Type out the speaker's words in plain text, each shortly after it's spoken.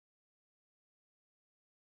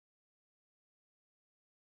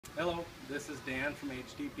Hello, this is Dan from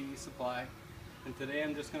Hdpe Supply, and today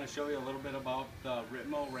I'm just going to show you a little bit about the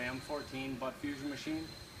Ritmo Ram 14 butt fusion machine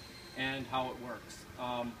and how it works.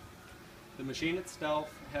 The machine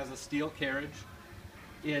itself has a steel carriage.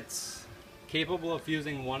 It's capable of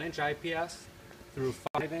fusing 1-inch IPS through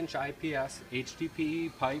 5-inch IPS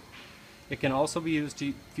Hdpe pipe. It can also be used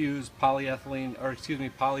to fuse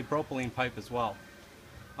polypropylene pipe as well.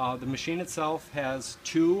 The machine itself has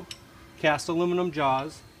 2 cast aluminum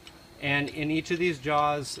jaws, and in each of these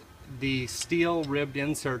jaws the steel ribbed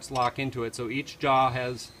inserts lock into it. So each jaw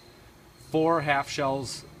has 4 half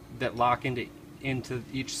shells that lock into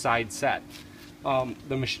each side set.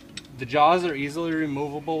 The jaws are easily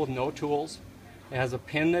removable with no tools. It has a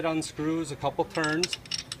pin that unscrews a couple turns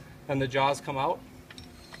and the jaws come out,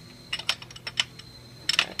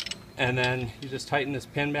 and then you just tighten this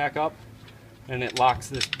pin back up and it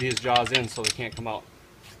locks these jaws in so they can't come out.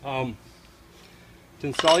 To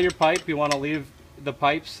install your pipe, you want to leave the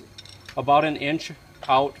pipes about 1 inch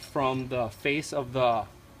out from the face of the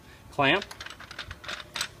clamp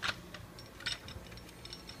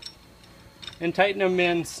and tighten them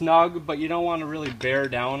in snug, but you don't want to really bear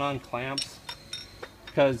down on clamps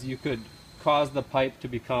because you could cause the pipe to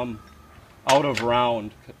become out of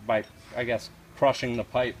round by, I guess, crushing the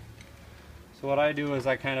pipe. So what I do is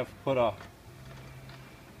I kind of put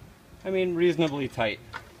reasonably tight.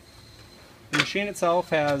 The machine itself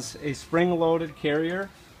has a spring-loaded carrier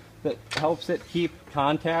that helps it keep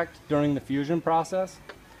contact during the fusion process.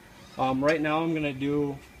 Right now I'm going to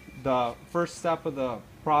do the first step of the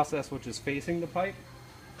process, which is facing the pipe.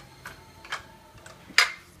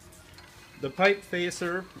 The pipe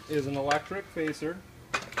facer is an electric facer,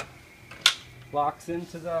 locks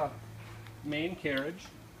into the main carriage.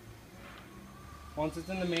 Once it's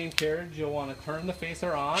in the main carriage, you'll want to turn the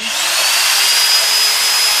facer on.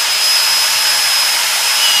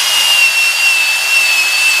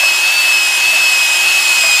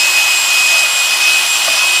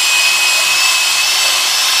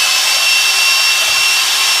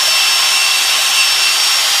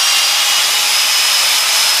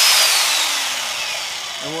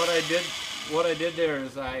 And what I did there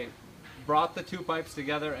is I brought the 2 pipes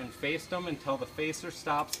together and faced them until the facer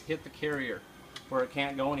stops hit the carrier where it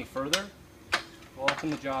can't go any further. We'll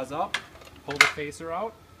open the jaws up, pull the facer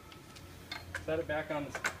out, set it back on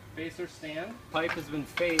the facer stand. Pipe has been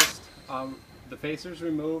faced, the facer's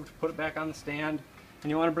removed, put it back on the stand,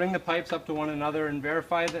 and you want to bring the pipes up to one another and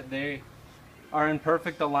verify that they are in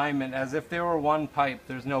perfect alignment as if they were one pipe.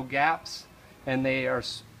 There's no gaps and they are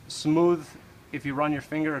smooth if you run your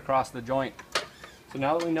finger across the joint. So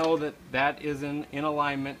now that we know that that is in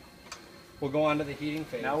alignment, we'll go on to the heating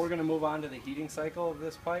phase. Now we're going to move on to the heating cycle of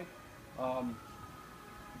this pipe.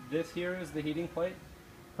 This here is the heating plate.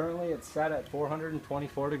 Currently it's set at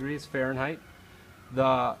 424 degrees Fahrenheit.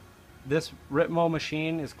 This Ritmo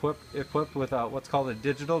machine is equipped with what's called a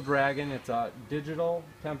digital dragon. It's a digital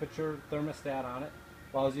temperature thermostat on it.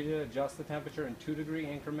 Allows you to adjust the temperature in 2-degree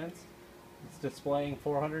increments. It's displaying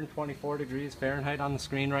 424 degrees Fahrenheit on the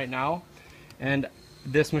screen right now. And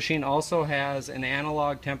this machine also has an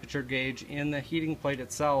analog temperature gauge in the heating plate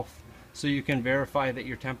itself, so you can verify that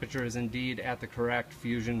your temperature is indeed at the correct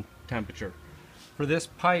fusion temperature. For this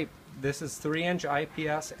pipe, this is 3-inch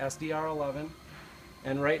IPS SDR11,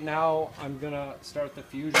 and right now I'm going to start the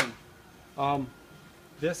fusion.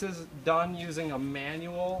 This is done using a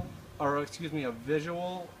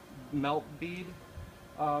visual melt bead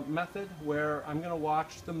method, where I'm going to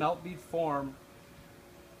watch the melt bead form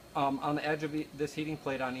on the edge of this heating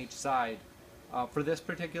plate on each side. For this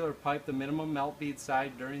particular pipe, the minimum melt bead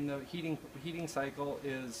side during the heating cycle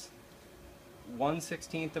is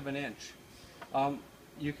 1/16 of an inch.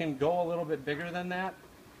 You can go a little bit bigger than that,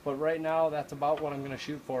 but right now that's about what I'm going to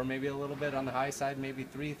shoot for. Maybe a little bit on the high side, maybe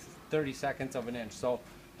 3/32 of an inch. So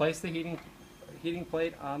place the heating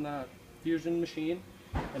plate on the fusion machine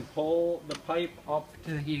and pull the pipe up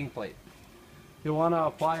to the heating plate. You'll want to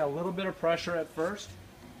apply a little bit of pressure at first,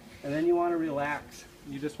 and then you want to relax.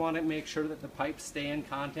 You just want to make sure that the pipes stay in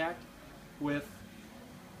contact with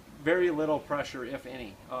very little pressure, if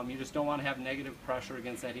any. You just don't want to have negative pressure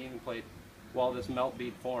against that heating plate while this melt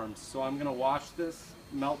bead forms. So I'm going to watch this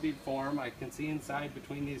melt bead form. I can see inside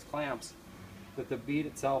between these clamps that the bead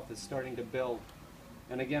itself is starting to build.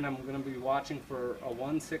 And again, I'm going to be watching for a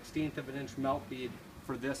 1/16 of an inch melt bead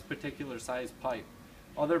for this particular size pipe.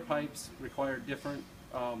 Other pipes require different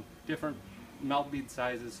melt bead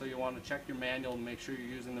sizes, so you want to check your manual and make sure you're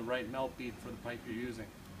using the right melt bead for the pipe you're using.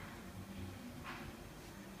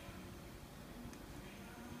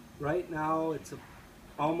 Right now it's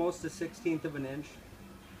almost a 1/16 of an inch.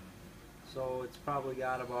 So it's probably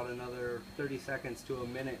got about another 30 seconds to a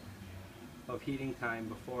minute of heating time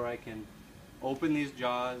before I can open these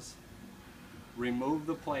jaws, remove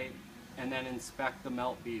the plate, and then inspect the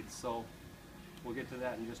melt beads. So we'll get to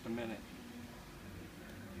that in just a minute.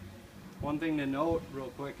 One thing to note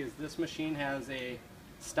real quick is this machine has a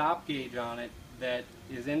stop gauge on it that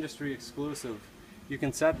is industry exclusive. You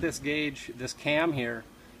can set this gauge, this cam here,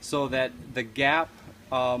 so that the gap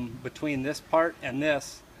between this part and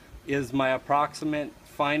this is my approximate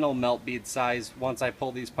final melt bead size once I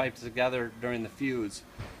pull these pipes together during the fuse.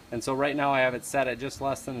 And so right now I have it set at just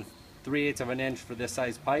less than 3/8 of an inch for this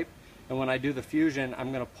size pipe. And when I do the fusion,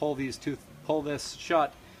 I'm going to pull this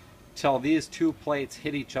shut till these two plates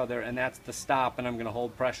hit each other, and that's the stop, and I'm going to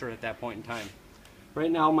hold pressure at that point in time.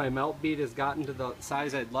 Right now my melt bead has gotten to the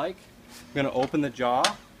size I'd like. I'm going to open the jaw,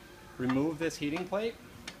 remove this heating plate,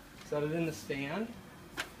 set it in the stand,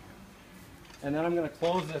 and then I'm going to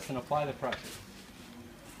close this and apply the pressure.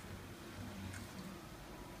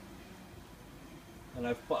 And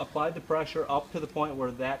I've applied the pressure up to the point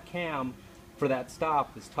where that cam for that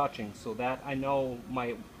stop is touching, so that I know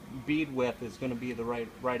my bead width is going to be the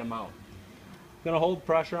right amount. I'm going to hold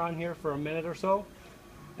pressure on here for a minute or so,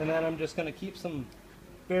 and then I'm just going to keep some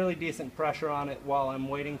fairly decent pressure on it while I'm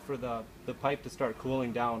waiting for the pipe to start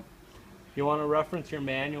cooling down. You want to reference your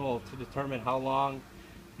manual to determine how long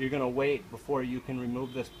you're going to wait before you can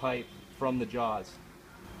remove this pipe from the jaws.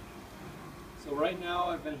 So right now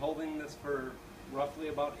I've been holding this for roughly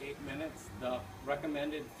about 8 minutes. The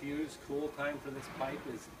recommended fuse cool time for this pipe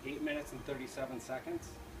is 8 minutes and 37 seconds.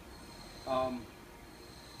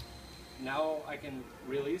 Now I can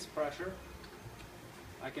release pressure.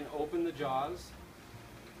 I can open the jaws.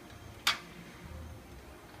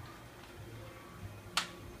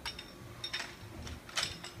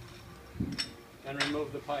 And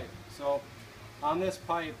remove the pipe. So on this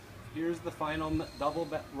pipe, here's the final double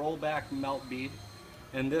rollback melt bead,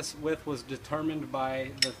 and this width was determined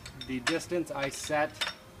by the distance I set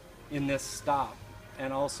in this stop,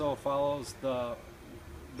 and also follows the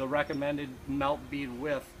recommended melt bead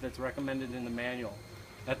width that's recommended in the manual.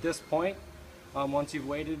 At this point, once you've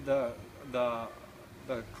waited the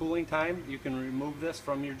cooling time, you can remove this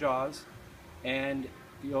from your jaws, and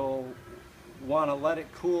you'll want to let it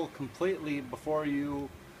cool completely before you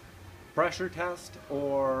pressure test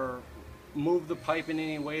or move the pipe in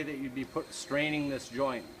any way that you'd be straining this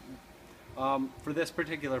joint. For this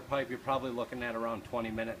particular pipe, you're probably looking at around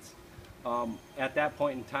 20 minutes. At that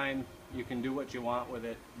point in time, you can do what you want with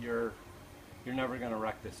it. You're never going to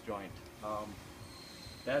wreck this joint.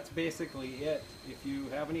 That's basically it. If you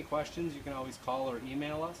have any questions, you can always call or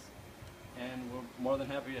email us, and we're more than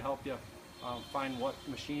happy to help you find what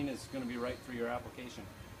machine is going to be right for your application.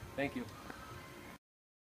 Thank you.